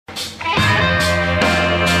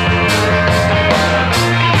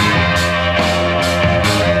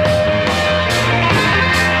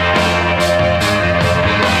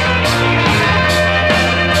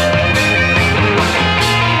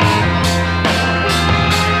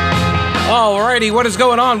righty, what is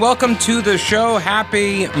going on? Welcome to the show.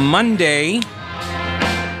 Happy Monday.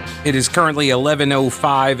 It is currently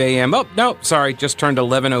 11:05 a.m. Oh, no, sorry, just turned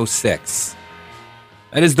 11:06.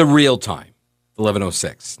 That is the real time,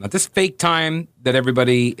 11:06. Not this fake time that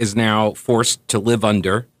everybody is now forced to live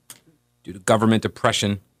under due to government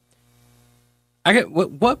oppression.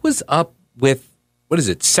 What was up with, what is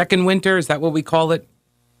it, second winter? Is that what we call it?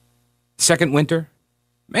 Second winter?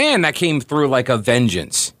 Man, that came through like a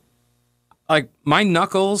vengeance. Like, my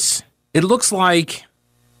knuckles, it looks like...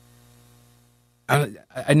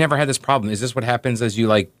 I never had this problem. Is this what happens as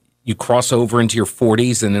you cross over into your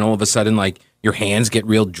 40s and then all of a sudden, like, your hands get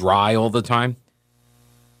real dry all the time?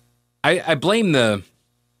 I blame the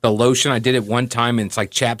lotion. I did it one time, and it's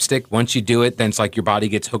like chapstick. Once you do it, then it's like your body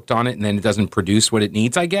gets hooked on it, and then it doesn't produce what it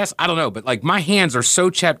needs, I guess. I don't know, but, like, my hands are so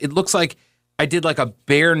chapped. It looks like I did, like, a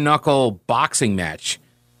bare-knuckle boxing match.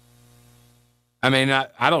 I mean,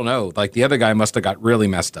 I don't know. Like, the other guy must have got really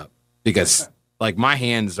messed up because, like, my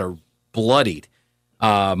hands are bloodied.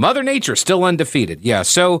 Mother Nature still undefeated. Yeah,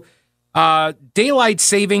 so daylight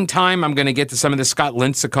saving time, I'm going to get to some of this. Scott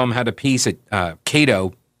Lincecum had a piece at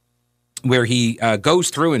Cato where he goes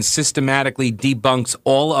through and systematically debunks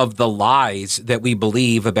all of the lies that we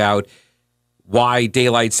believe about why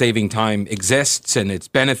daylight saving time exists and its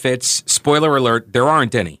benefits. Spoiler alert, there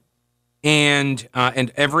aren't any. And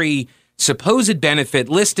every supposed benefit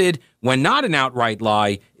listed, when not an outright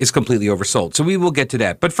lie, is completely oversold. So we will get to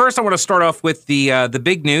that. But first, I want to start off with the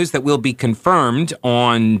big news that will be confirmed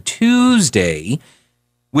on Tuesday,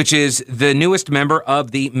 which is the newest member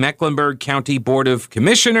of the Mecklenburg County Board of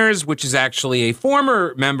Commissioners, which is actually a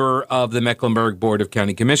former member of the Mecklenburg Board of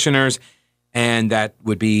County Commissioners, and that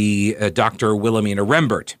would be Dr. Wilhelmina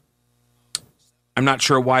Rembert. I'm not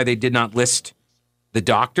sure why they did not list the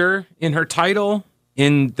doctor in her title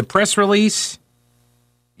in the press release,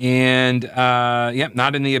 and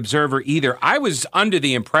not in the Observer either. I was under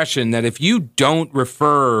the impression that if you don't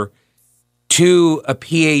refer to a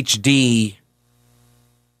PhD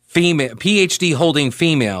holding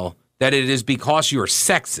female, that it is because you're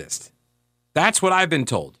sexist. That's what I've been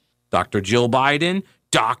told. Dr. Jill Biden,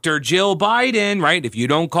 right? If you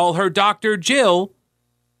don't call her Dr. Jill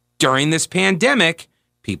during this pandemic,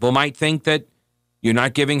 people might think that you're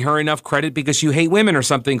not giving her enough credit because you hate women or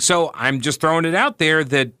something. So I'm just throwing it out there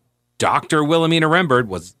that Dr. Wilhelmina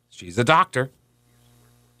Rembert she's a doctor.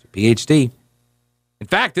 She's a PhD. In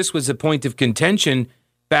fact, this was a point of contention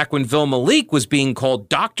back when Vilma Leak was being called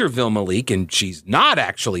Dr. Vilma Leak, and she's not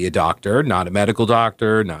actually a doctor, not a medical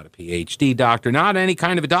doctor, not a PhD doctor, not any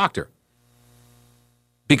kind of a doctor.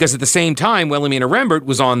 Because at the same time, Wilhelmina Rembert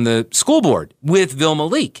was on the school board with Vilma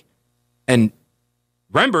Leak. And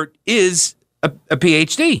Rembert is a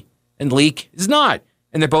PhD, and Leak is not.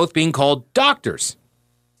 And they're both being called doctors.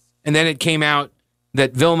 And then it came out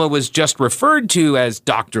that Vilma was just referred to as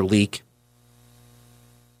Dr. Leak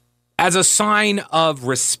as a sign of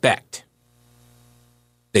respect.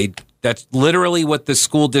 That's literally what the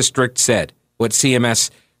school district said, what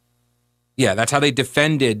CMS, that's how they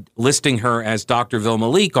defended listing her as Dr. Vilma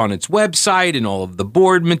Leak on its website and all of the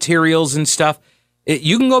board materials and stuff.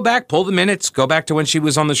 You can go back, pull the minutes, go back to when she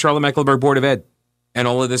was on the Charlotte-Mecklenburg Board of Ed, and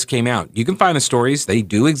all of this came out. You can find the stories. They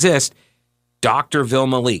do exist. Dr.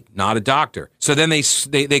 Vilma Leak, not a doctor. So then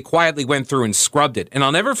they quietly went through and scrubbed it. And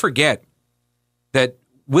I'll never forget that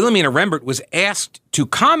Wilhelmina Rembert was asked to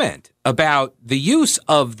comment about the use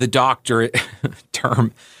of the doctor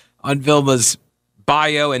term on Vilma's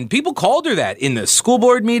bio, and people called her that in the school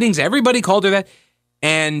board meetings. Everybody called her that.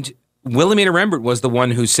 And Wilhelmina Rembert was the one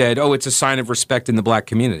who said, it's a sign of respect in the black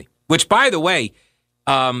community. Which, by the way,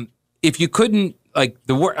 if you couldn't, I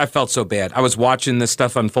felt so bad. I was watching this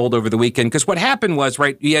stuff unfold over the weekend because what happened was,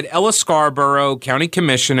 right, you had Ella Scarborough, county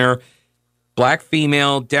commissioner, black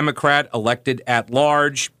female, Democrat, elected at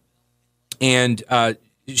large, and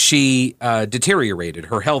she deteriorated.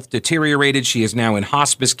 Her health deteriorated. She is now in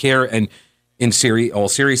hospice care, and in all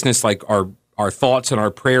seriousness, like our thoughts and our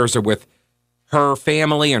prayers are with her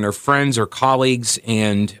family and her friends or colleagues,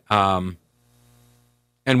 and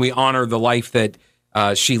we honor the life that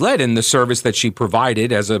she led in the service that she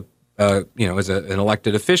provided as an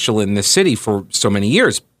elected official in this city for so many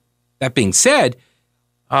years. That being said,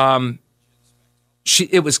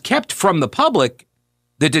 it was kept from the public,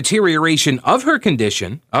 the deterioration of her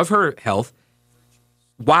condition, of her health,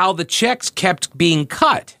 while the checks kept being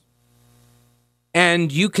cut.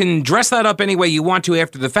 And you can dress that up any way you want to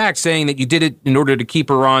after the fact, saying that you did it in order to keep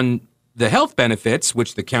her on the health benefits,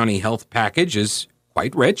 which the county health package is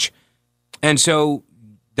quite rich. And so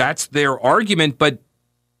that's their argument, but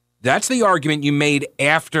that's the argument you made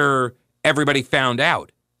after everybody found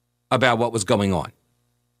out. about what was going on.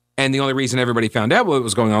 And the only reason everybody found out what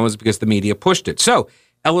was going on was because the media pushed it. So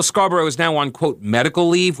Ella Scarborough is now on, quote, medical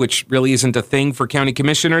leave, which really isn't a thing for county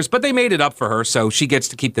commissioners, but they made it up for her, so she gets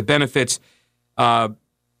to keep the benefits for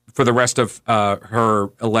the rest of her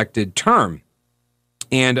elected term,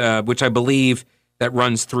 and which I believe that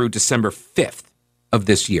runs through December 5th of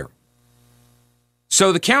this year.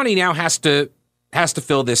 So the county now has to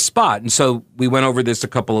fill this spot. And so we went over this a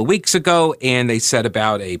couple of weeks ago, and they said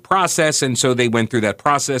about a process, and so they went through that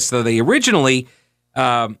process. So they originally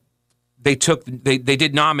they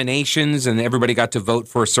did nominations, and everybody got to vote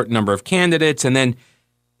for a certain number of candidates, and then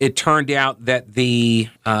it turned out that the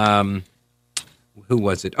who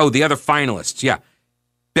was it? Oh, the other finalists, yeah.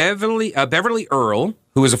 Beverly Earl,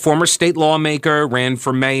 who was a former state lawmaker, ran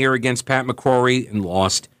for mayor against Pat McCrory and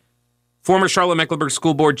lost. Former Charlotte-Mecklenburg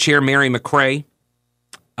School Board Chair Mary McCrae,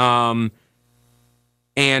 and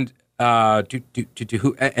Wilhelmina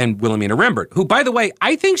Rembert, who, by the way,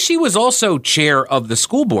 I think she was also chair of the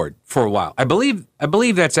school board for a while. I believe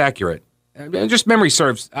that's accurate. Just memory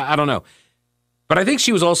serves. I don't know. But I think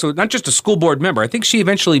she was also not just a school board member. I think she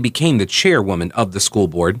eventually became the chairwoman of the school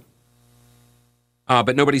board.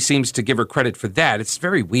 But nobody seems to give her credit for that. It's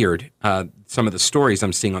very weird, some of the stories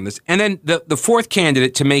I'm seeing on this. And then the fourth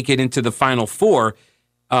candidate to make it into the final four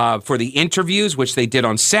for the interviews, which they did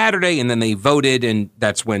on Saturday, and then they voted, and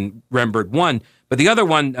that's when Rembert won. But the other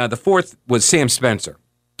one, the fourth, was Sam Spencer,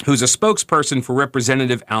 who's a spokesperson for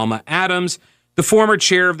Representative Alma Adams, the former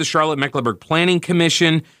chair of the Charlotte-Mecklenburg Planning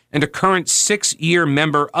Commission, and a current 6-year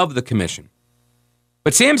member of the commission.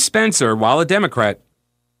 But Sam Spencer, while a Democrat,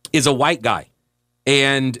 is a white guy.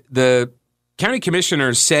 And the county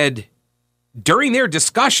commissioners said during their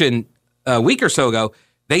discussion a week or so ago,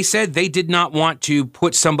 they said they did not want to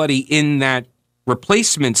put somebody in that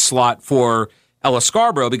replacement slot for Ella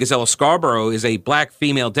Scarborough because Ella Scarborough is a black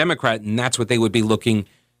female Democrat, and that's what they would be looking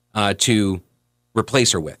to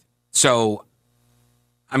replace her with. So,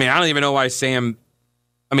 I mean, I don't even know why Sam...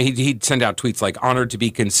 I mean, he'd send out tweets like, honored to be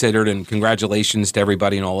considered and congratulations to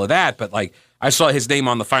everybody and all of that. But, like, I saw his name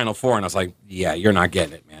on the Final Four, and I was like, yeah, you're not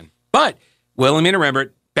getting it, man. But Wilhelmina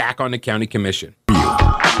Rembert back on the county commission.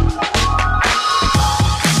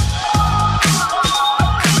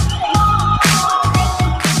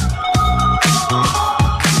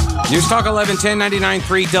 News Talk 1110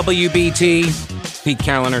 99.3 WBT, Pete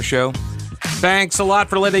Kaliner Show. Thanks a lot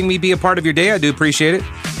for letting me be a part of your day. I do appreciate it.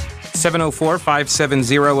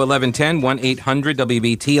 704-570-1110,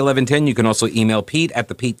 1-800-WBT-1110. You can also email Pete at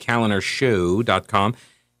thePeteKalinershow.com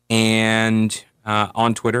and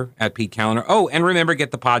on Twitter at Pete Kaliner. Oh, and remember, get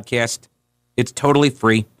the podcast. It's totally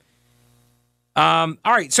free. All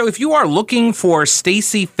right, so if you are looking for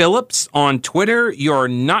Stacey Phillips on Twitter, you're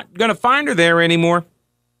not going to find her there anymore.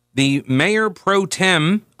 The mayor pro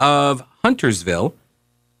tem of Huntersville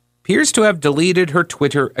appears to have deleted her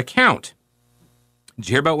Twitter account. Did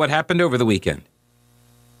you hear about what happened over the weekend?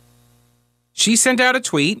 She sent out a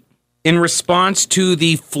tweet in response to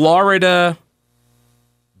the Florida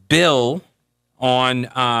bill on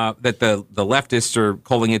that the leftists are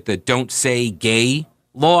calling it the Don't Say Gay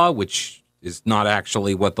law, which is not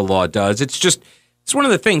actually what the law does. It's one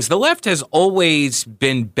of the things. The left has always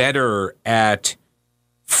been better at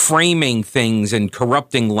framing things and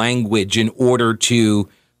corrupting language in order to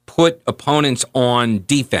put opponents on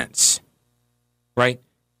defense. Right?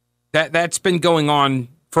 That's been going on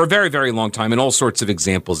for a very, very long time, and all sorts of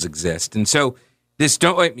examples exist. And so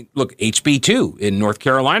look, HB2 in North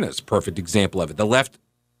Carolina is a perfect example of it. The left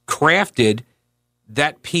crafted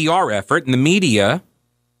that PR effort, and the media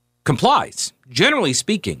complies, generally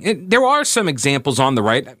speaking. And there are some examples on the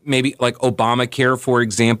right, maybe like Obamacare, for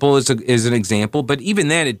example, is an example, but even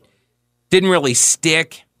then it didn't really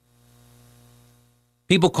stick.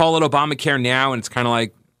 People call it Obamacare now, and it's kind of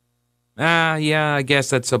like, yeah, I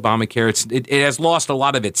guess that's Obamacare. It has lost a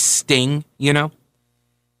lot of its sting, you know?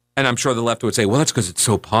 And I'm sure the left would say, well, that's because it's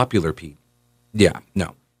so popular, Pete. Yeah,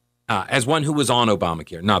 no. As one who was on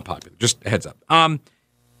Obamacare, not popular. Just a heads up.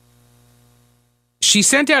 She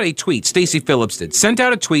sent out a tweet, Stacey Phillips did, sent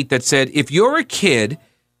out a tweet that said, if you're a kid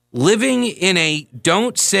living in a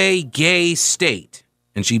don't say gay state,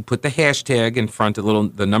 and she put the hashtag in front,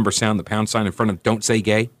 the number sound, the pound sign in front of don't say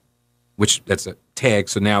gay, which that's a tag,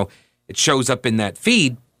 so now it shows up in that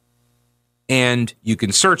feed, and you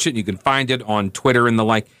can search it, you can find it on Twitter and the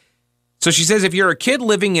like. So she says, if you're a kid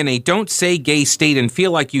living in a don't say gay state and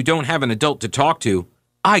feel like you don't have an adult to talk to,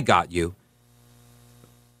 I got you.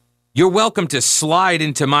 You're welcome to slide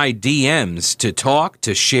into my DMs to talk,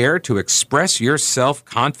 to share, to express yourself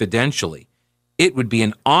confidentially. It would be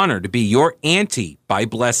an honor to be your auntie by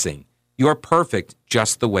blessing. You're perfect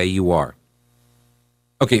just the way you are.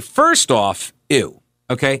 Okay, first off, ew.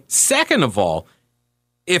 Okay, second of all,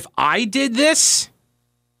 if I did this,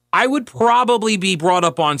 I would probably be brought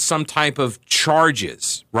up on some type of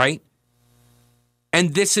charges, right?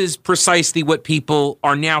 And this is precisely what people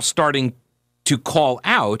are now starting to call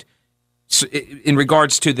out in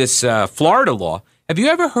regards to this Florida law. Have you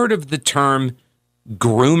ever heard of the term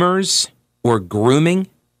groomers or grooming?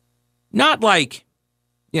 Not like,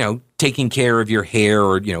 taking care of your hair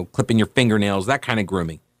or, clipping your fingernails, that kind of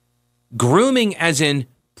grooming. Grooming as in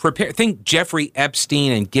think Jeffrey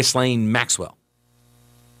Epstein and Ghislaine Maxwell.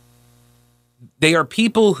 They are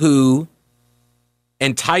people who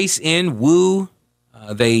entice in, woo,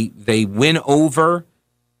 they win over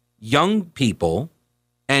young people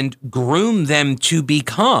and groom them to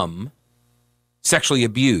become sexually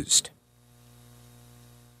abused.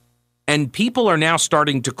 And people are now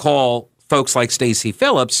starting to call folks like Stacey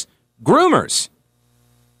Phillips groomers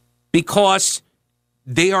because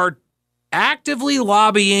they are actively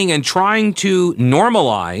lobbying and trying to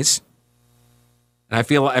normalize. And I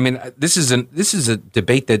feel, this is a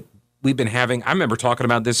debate that we've been having. I remember talking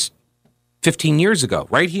about this 15 years ago,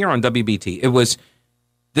 right here on WBT. It was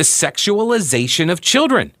the sexualization of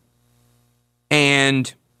children.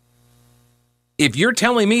 And if you're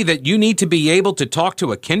telling me that you need to be able to talk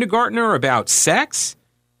to a kindergartner about sex,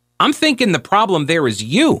 I'm thinking the problem there is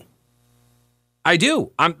you. I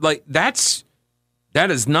do. I'm like, that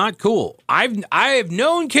is not cool. I have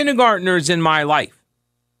known kindergartners in my life.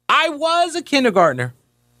 I was a kindergartner.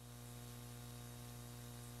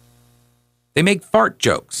 They make fart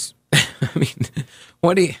jokes.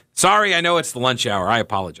 Sorry, I know it's the lunch hour. I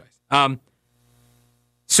apologize.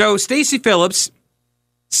 So Stacey Phillips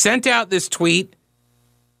sent out this tweet,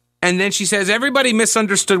 and then she says everybody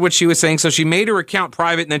misunderstood what she was saying, so she made her account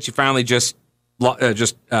private, and then she finally just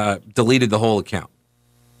deleted the whole account.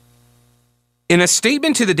 In a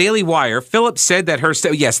statement to the Daily Wire, Phillips said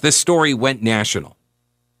that yes, this story went national.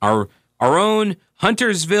 Our own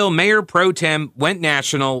Huntersville Mayor Pro Tem went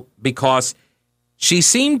national because she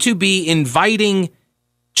seemed to be inviting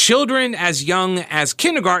children as young as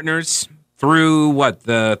kindergartners through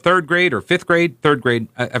the third grade or fifth grade? Third grade.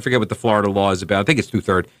 I forget what the Florida law is about. I think it's through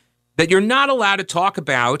third. That you're not allowed to talk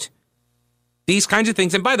about these kinds of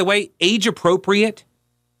things. And by the way, age-appropriate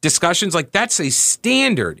discussions, that's a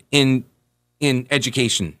standard in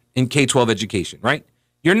education, in K-12 education, right?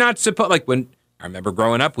 You're not supposed, when I remember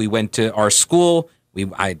growing up, we went to our school.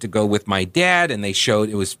 I had to go with my dad, and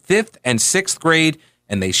it was 5th and 6th grade,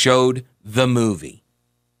 and they showed the movie,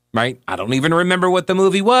 right? I don't even remember what the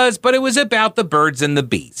movie was, but it was about the birds and the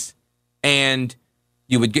bees. And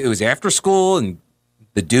it was after school, and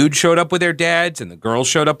the dude showed up with their dads, and the girls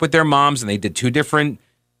showed up with their moms, and they did 2 different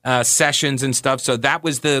sessions and stuff. So that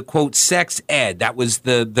was the, quote, sex ed. That was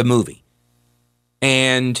the movie.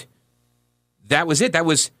 And that was it. That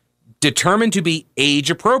was determined to be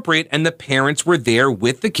age appropriate, and the parents were there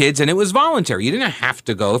with the kids, and it was voluntary. You didn't have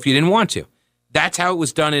to go if you didn't want to. That's how it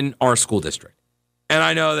was done in our school district. And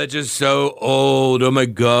I know that's just so old. Oh my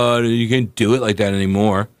God, you can't do it like that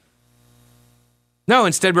anymore. No,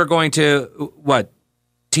 instead we're going to,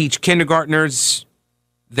 teach kindergartners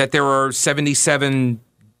that there are 77,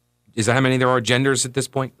 is that how many there are, genders at this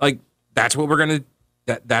point? That's what we're going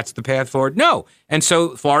to, that's the path forward? No. And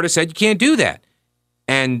so Florida said you can't do that.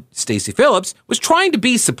 And Stacey Phillips was trying to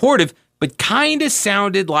be supportive, but kind of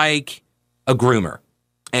sounded like a groomer.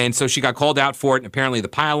 And so she got called out for it, and apparently the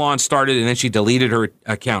pile-on started, and then she deleted her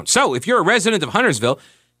account. So if you're a resident of Huntersville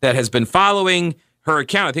that has been following her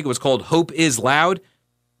account, I think it was called Hope is Loud,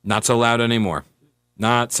 not so loud anymore.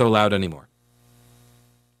 Not so loud anymore.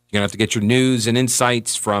 You're going to have to get your news and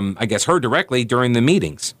insights from, I guess, her directly during the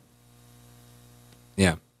meetings.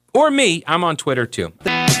 Yeah. Or me. I'm on Twitter, too.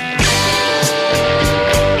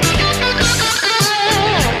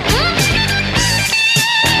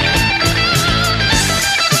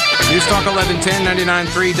 News Talk 1110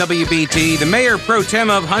 99.3 WBT. The mayor pro tem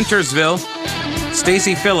of Huntersville,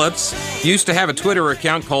 Stacey Phillips, used to have a Twitter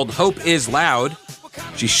account called Hope is Loud.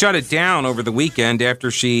 She shut it down over the weekend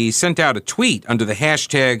after she sent out a tweet under the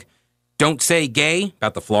hashtag Don't Say Gay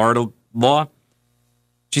about the Florida law.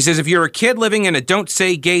 She says, if you're a kid living in a don't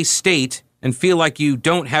say gay state and feel like you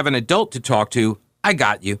don't have an adult to talk to, I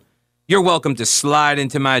got you. You're welcome to slide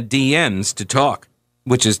into my DMs to talk,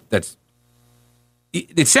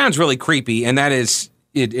 it sounds really creepy, and that is,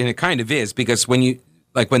 and it kind of is, because when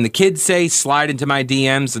the kids say slide into my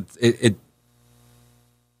DMs,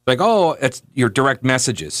 it's your direct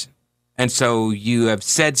messages. And so you have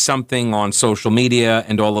said something on social media,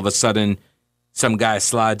 and all of a sudden some guy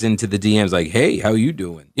slides into the DMs like, hey, how you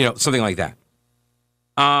doing? Something like that.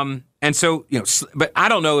 And so, but I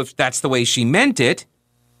don't know if that's the way she meant it.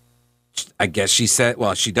 I guess she said,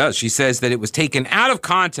 well, she does. She says that it was taken out of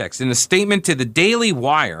context. In a statement to the Daily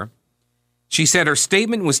Wire, she said her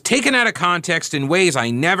statement was taken out of context in ways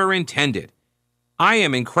I never intended. I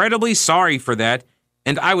am incredibly sorry for that,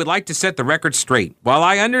 and I would like to set the record straight. While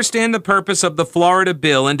I understand the purpose of the Florida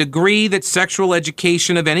bill and agree that sexual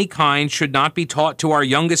education of any kind should not be taught to our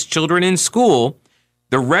youngest children in school,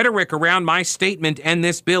 the rhetoric around my statement and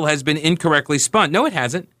this bill has been incorrectly spun. No, it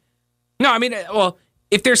hasn't. No, I mean, well,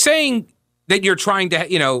 if they're saying that you're trying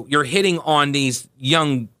to, you're hitting on these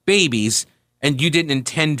young babies and you didn't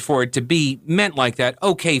intend for it to be meant like that,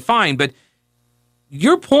 okay, fine. But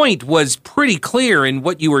your point was pretty clear in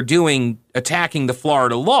what you were doing attacking the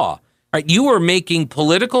Florida law, right? You were making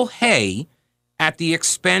political hay at the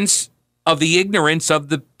expense of the ignorance of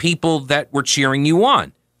the people that were cheering you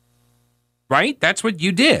on, right? That's what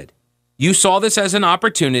you did. You saw this as an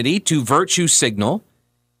opportunity to virtue signal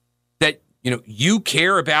that, you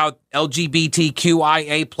care about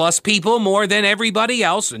LGBTQIA plus people more than everybody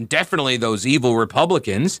else, and definitely those evil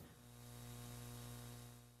Republicans.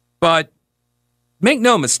 But make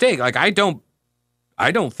no mistake, I don't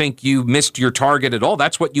think you missed your target at all.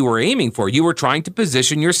 That's what you were aiming for. You were trying to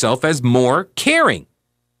position yourself as more caring,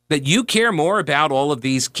 that you care more about all of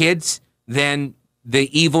these kids than the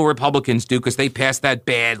evil Republicans do because they passed that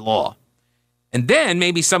bad law. And then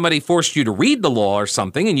maybe somebody forced you to read the law or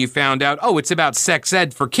something and you found out, oh, it's about sex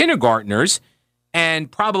ed for kindergartners and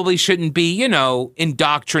probably shouldn't be,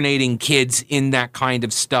 indoctrinating kids in that kind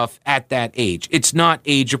of stuff at that age. It's not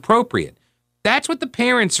age appropriate. That's what the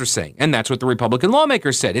parents are saying. And that's what the Republican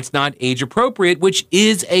lawmakers said. It's not age appropriate, which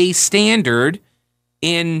is a standard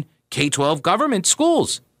in K-12 government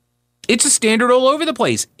schools. It's a standard all over the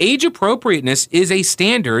place. Age appropriateness is a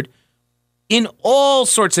standard in all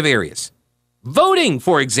sorts of areas. Voting,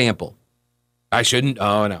 for example. I shouldn't.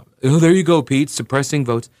 Oh, no. Oh, there you go, Pete, suppressing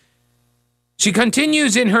votes. She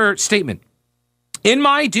continues in her statement. In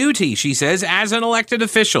my duty, she says, as an elected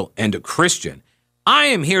official and a Christian, I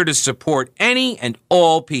am here to support any and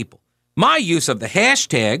all people. My use of the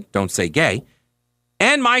hashtag, don't say gay,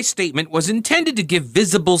 and my statement was intended to give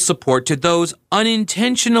visible support to those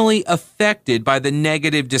unintentionally affected by the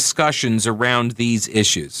negative discussions around these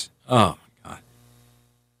issues. Oh, my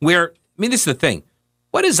God. This is the thing.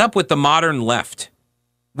 What is up with the modern left?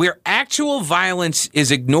 Where actual violence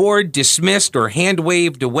is ignored, dismissed, or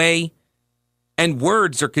hand-waved away, and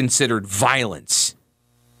words are considered violence.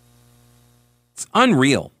 It's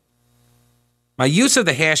unreal. My use of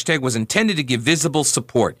the hashtag was intended to give visible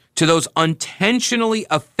support to those unintentionally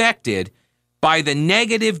affected by the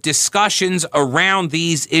negative discussions around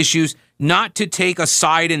these issues, not to take a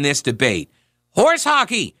side in this debate. Horse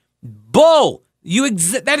hockey, bull.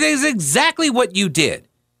 That is exactly what you did.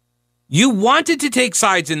 You wanted to take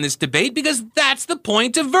sides in this debate because that's the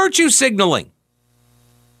point of virtue signaling.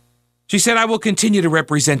 She said, I will continue to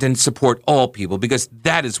represent and support all people because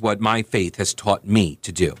that is what my faith has taught me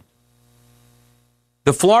to do.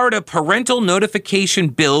 The Florida Parental Notification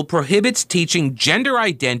Bill prohibits teaching gender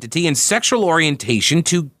identity and sexual orientation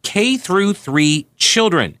to K-3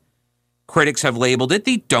 children. Critics have labeled it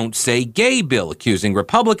the Don't Say Gay bill, accusing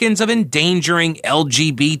Republicans of endangering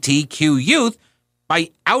LGBTQ youth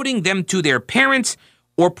by outing them to their parents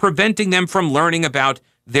or preventing them from learning about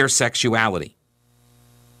their sexuality.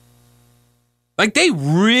 They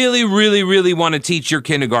really, really, really want to teach your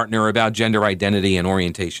kindergartner about gender identity and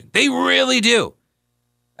orientation. They really do.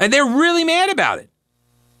 And they're really mad about it.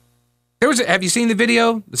 Have you seen the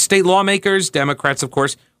video? The state lawmakers, Democrats, of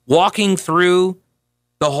course, walking through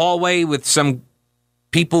the hallway with some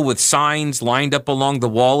people with signs lined up along the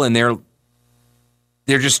wall, and they're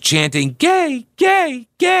just chanting, gay, gay,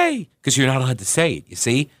 gay, because you're not allowed to say it, you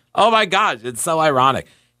see? Oh, my gosh, it's so ironic.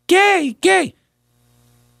 Gay, gay.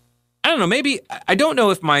 I don't know, maybe, I don't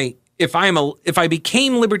know if I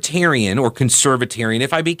became libertarian or conservatarian,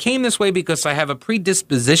 if I became this way because I have a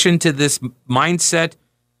predisposition to this mindset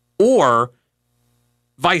or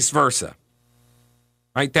vice versa.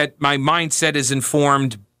 Right, that my mindset is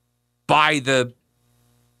informed by the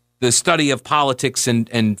study of politics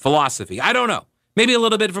and philosophy. I don't know. Maybe a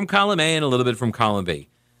little bit from column A and a little bit from column B.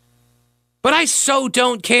 But I so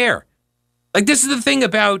don't care. This is the thing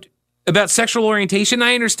about sexual orientation.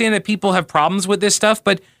 I understand that people have problems with this stuff,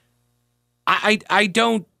 but I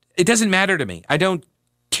don't, it doesn't matter to me. I don't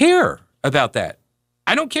care about that.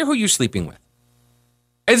 I don't care who you're sleeping with.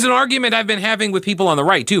 It's an argument I've been having with people on the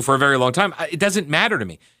right, too, for a very long time. It doesn't matter to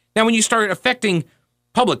me. Now, when you start affecting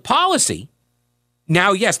public policy,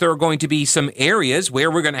 Now, yes, there are going to be some areas where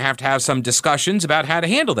we're going to have some discussions about how to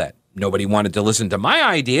handle that. Nobody wanted to listen to my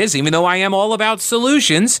ideas, even though I am all about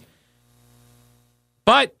solutions.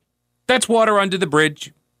 But that's water under the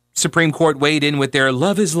bridge. Supreme Court weighed in with their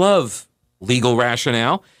love is love legal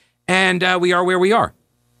rationale, and we are where we are.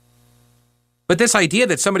 But this idea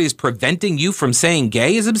that somebody is preventing you from saying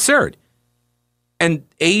gay is absurd. And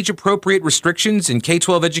age-appropriate restrictions in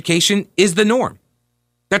K-12 education is the norm.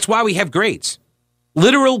 That's why we have grades.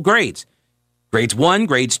 Literal grades. Grades 1,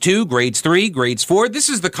 grades 2, grades 3, grades 4. This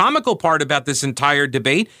is the comical part about this entire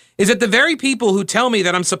debate, is that the very people who tell me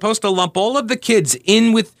that I'm supposed to lump all of the kids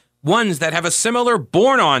in with ones that have a similar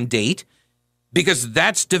born-on date, because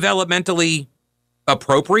that's developmentally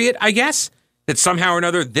appropriate, I guess, that somehow or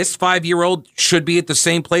another this 5-year-old should be at the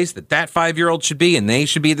same place that 5-year-old should be, and they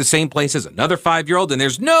should be at the same place as another 5-year-old, and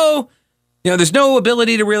there's no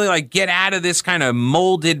ability to really get out of this kind of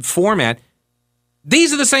molded format.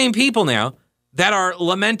 These are the same people now that are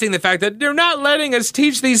lamenting the fact that they're not letting us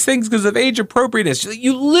teach these things because of age appropriateness.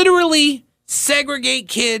 You literally segregate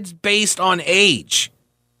kids based on age.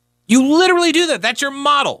 You literally do that. That's your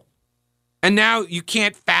model. And now you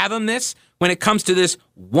can't fathom this when it comes to this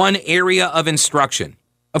one area of instruction.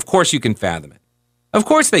 Of course you can fathom it. Of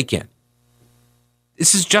course they can.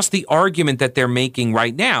 This is just the argument that they're making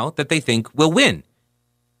right now that they think will win.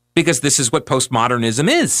 Because this is what postmodernism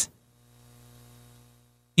is.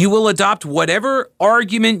 You will adopt whatever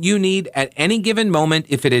argument you need at any given moment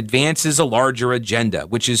if it advances a larger agenda,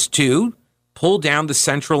 which is to pull down the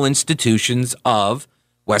central institutions of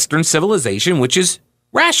Western civilization, which is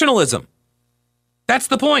rationalism. That's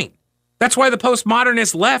the point. That's why the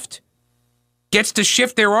postmodernist left gets to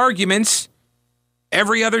shift their arguments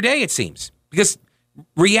every other day, it seems, because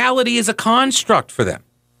reality is a construct for them.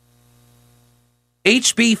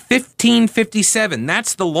 HB 1557,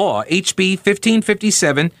 that's the law. HB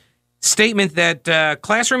 1557, statement that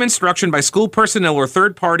classroom instruction by school personnel or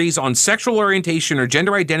third parties on sexual orientation or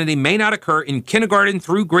gender identity may not occur in kindergarten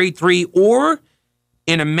through grade 3 or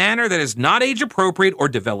in a manner that is not age appropriate or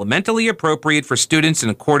developmentally appropriate for students in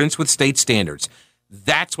accordance with state standards.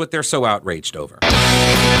 That's what they're so outraged over.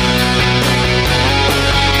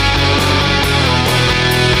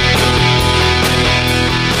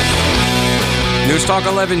 News Talk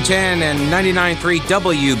 1110 and 99.3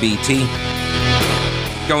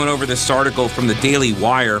 WBT. Going over this article from the Daily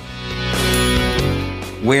Wire,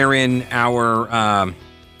 wherein our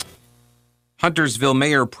Huntersville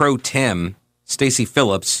Mayor Pro Tem, Stacey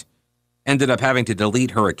Phillips, ended up having to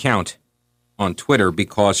delete her account on Twitter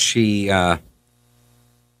because she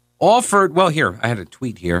offered, well, here, I had a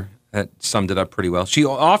tweet here that summed it up pretty well. She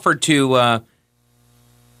offered to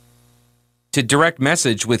direct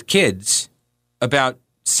message with kids about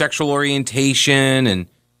sexual orientation and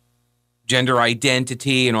gender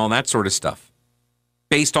identity and all that sort of stuff.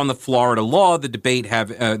 Based on the Florida law, the debate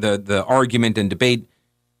the argument and debate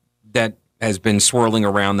that has been swirling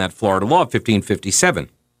around that Florida law, 1557,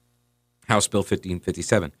 House Bill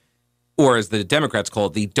 1557, or as the Democrats call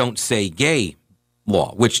it, the Don't Say Gay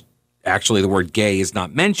law, which actually the word gay is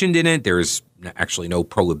not mentioned in it. There is actually no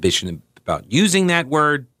prohibition about using that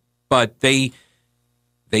word, but they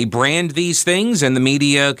brand these things and the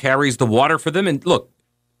media carries the water for them. And look,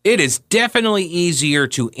 it is definitely easier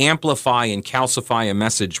to amplify and calcify a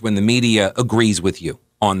message when the media agrees with you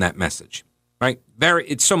on that message, right?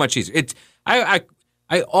 It's so much easier. I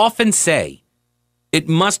often say it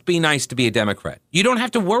must be nice to be a Democrat. You don't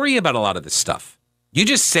have to worry about a lot of this stuff. You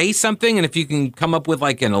just say something, and if you can come up with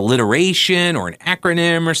like an alliteration or an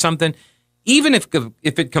acronym or something, even if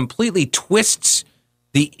it completely twists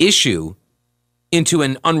the issue into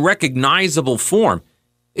an unrecognizable form,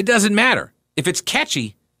 it doesn't matter. If it's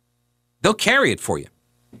catchy, they'll carry it for you.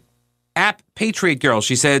 App Patriot Girl,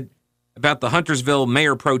 she said about the Huntersville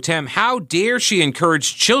Mayor Pro Tem, how dare she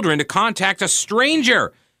encourage children to contact a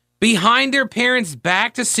stranger behind their parents'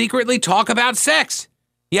 back to secretly talk about sex?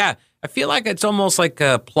 Yeah, I feel like it's almost like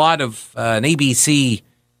a plot of an ABC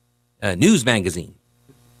news magazine.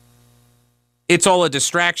 It's all a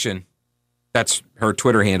distraction. That's her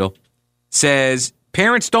Twitter handle. Says,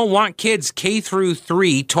 parents don't want kids K through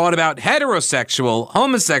 3 taught about heterosexual,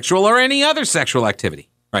 homosexual, or any other sexual activity.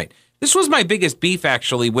 Right. This was my biggest beef,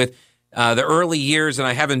 actually, with the early years, and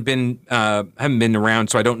I haven't been around,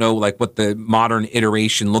 so I don't know like what the modern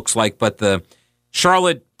iteration looks like. But the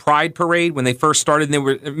Charlotte Pride Parade, when they first started, there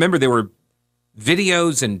were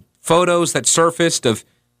videos and photos that surfaced of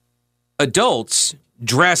adults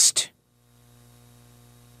dressed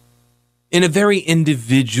in a very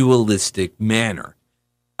individualistic manner.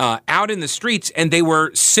 out in the streets, and they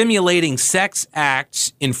were simulating sex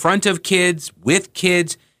acts in front of kids, with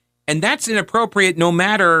kids, and that's inappropriate no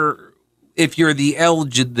matter if you're the L,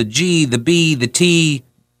 the G, the B, the T,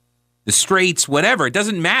 the straights, whatever. It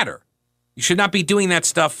doesn't matter. You should not be doing that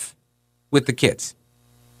stuff with the kids.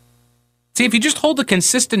 See, if you just hold a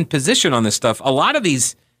consistent position on this stuff, a lot of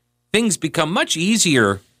these things become much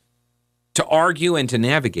easier to argue and to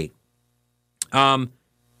navigate.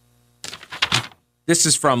 This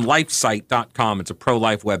is from lifesite.com. It's a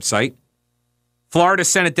pro-life website. Florida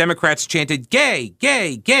Senate Democrats chanted "gay,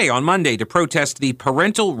 gay, gay" on Monday to protest the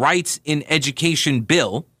Parental Rights in Education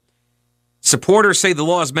bill. Supporters say the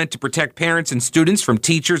law is meant to protect parents and students from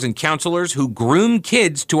teachers and counselors who groom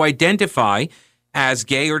kids to identify as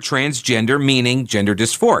gay or transgender, meaning gender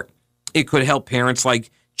dysphoric. It could help parents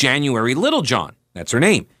like January Littlejohn, that's her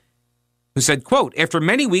name, who said, quote, "After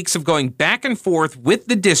many weeks of going back and forth with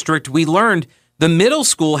the district, we learned the middle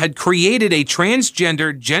school had created a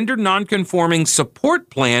transgender, gender nonconforming support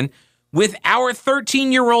plan with our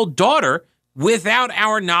 13-year-old daughter without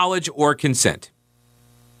our knowledge or consent."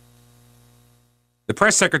 The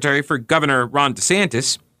press secretary for Governor Ron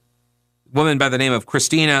DeSantis, a woman by the name of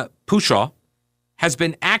Christina Pushaw, has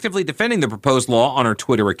been actively defending the proposed law on her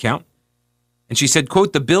Twitter account. And she said,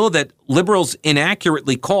 quote, "The bill that liberals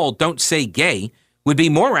inaccurately call Don't Say Gay would be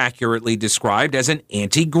more accurately described as an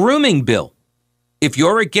anti-grooming bill. If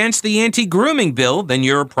you're against the anti-grooming bill, then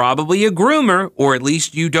you're probably a groomer, or at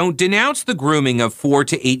least you don't denounce the grooming of 4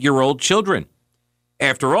 to 8-year-old children.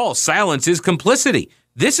 After all, silence is complicity.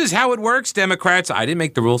 This is how it works, Democrats. I didn't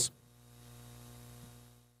make the rules."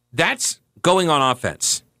 That's going on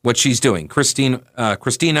offense, what she's doing, Christina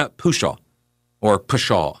Pushaw, or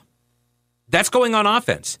Pushaw. That's going on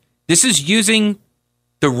offense. This is using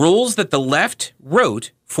the rules that the left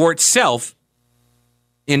wrote for itself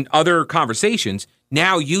in other conversations,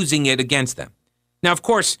 now using it against them. Now, of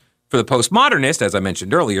course, for the postmodernist, as I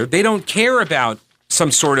mentioned earlier, they don't care about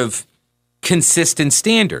some sort of consistent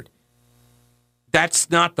standard. That's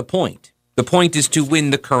not the point. The point is to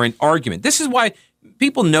win the current argument. This is why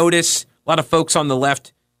people notice a lot of folks on the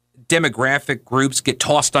left, demographic groups, get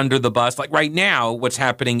tossed under the bus. Like right now, what's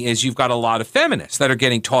happening is you've got a lot of feminists that are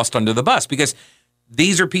getting tossed under the bus because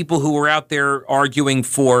these are people who are out there arguing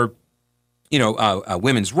for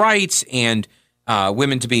women's rights and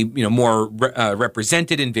women to be, more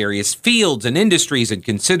represented in various fields and industries and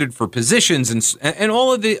considered for positions and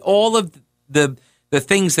all of the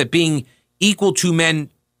things that being equal to men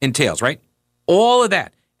entails, right? All of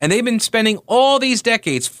that. And they've been spending all these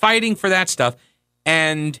decades fighting for that stuff.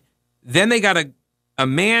 And then they got a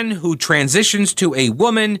man who transitions to a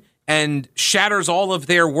woman and shatters all of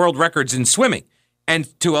their world records in swimming.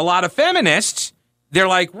 And to a lot of feminists, they're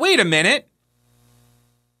like, wait a minute.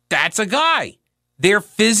 That's a guy. They're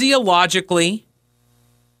physiologically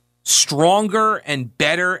stronger and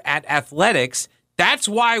better at athletics. That's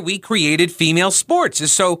why we created female sports,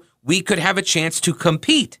 is so we could have a chance to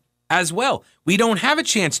compete as well. We don't have a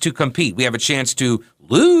chance to compete. We have a chance to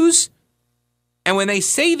lose. And when they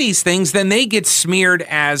say these things, then they get smeared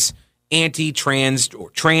as anti-trans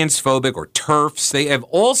or transphobic or TERFs. They have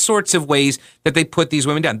all sorts of ways that they put these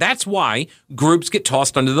women down. That's why groups get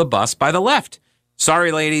tossed under the bus by the left.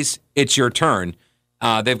 Sorry, ladies, it's your turn.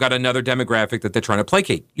 They've got another demographic that they're trying to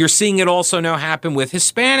placate. You're seeing it also now happen with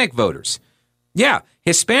Hispanic voters. Yeah,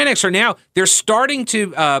 Hispanics are now, they're starting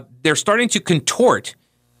to contort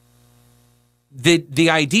the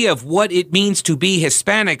idea of what it means to be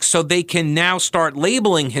Hispanic so they can now start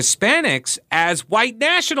labeling Hispanics as white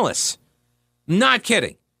nationalists. Not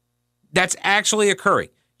kidding. That's actually occurring.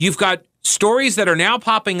 You've got stories that are now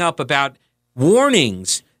popping up about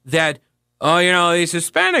warnings that, these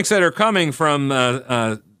Hispanics that are coming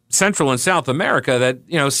from Central and South America,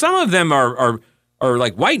 that, some of them are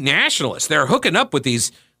like white nationalists. They're hooking up with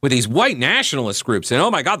these white nationalist groups. And, oh,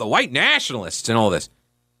 my God, the white nationalists and all this.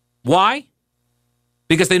 Why?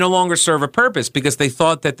 Because they no longer serve a purpose, because they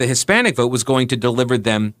thought that the Hispanic vote was going to deliver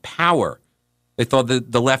them power. They thought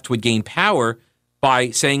that the left would gain power by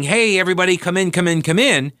saying, hey, everybody, come in, come in, come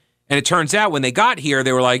in. And it turns out when they got here,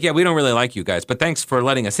 they were like, yeah, we don't really like you guys, but thanks for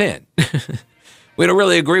letting us in. We don't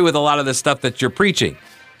really agree with a lot of the stuff that you're preaching.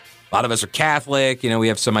 A lot of us are Catholic. We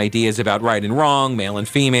have some ideas about right and wrong, male and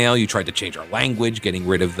female. You tried to change our language, getting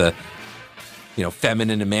rid of the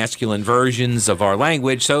feminine and masculine versions of our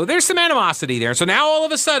language. So there's some animosity there. So now all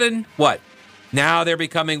of a sudden, what? Now they're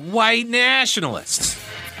becoming white nationalists.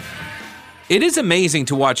 It is amazing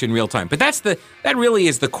to watch in real time, but that really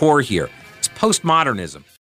is the core here. It's postmodernism.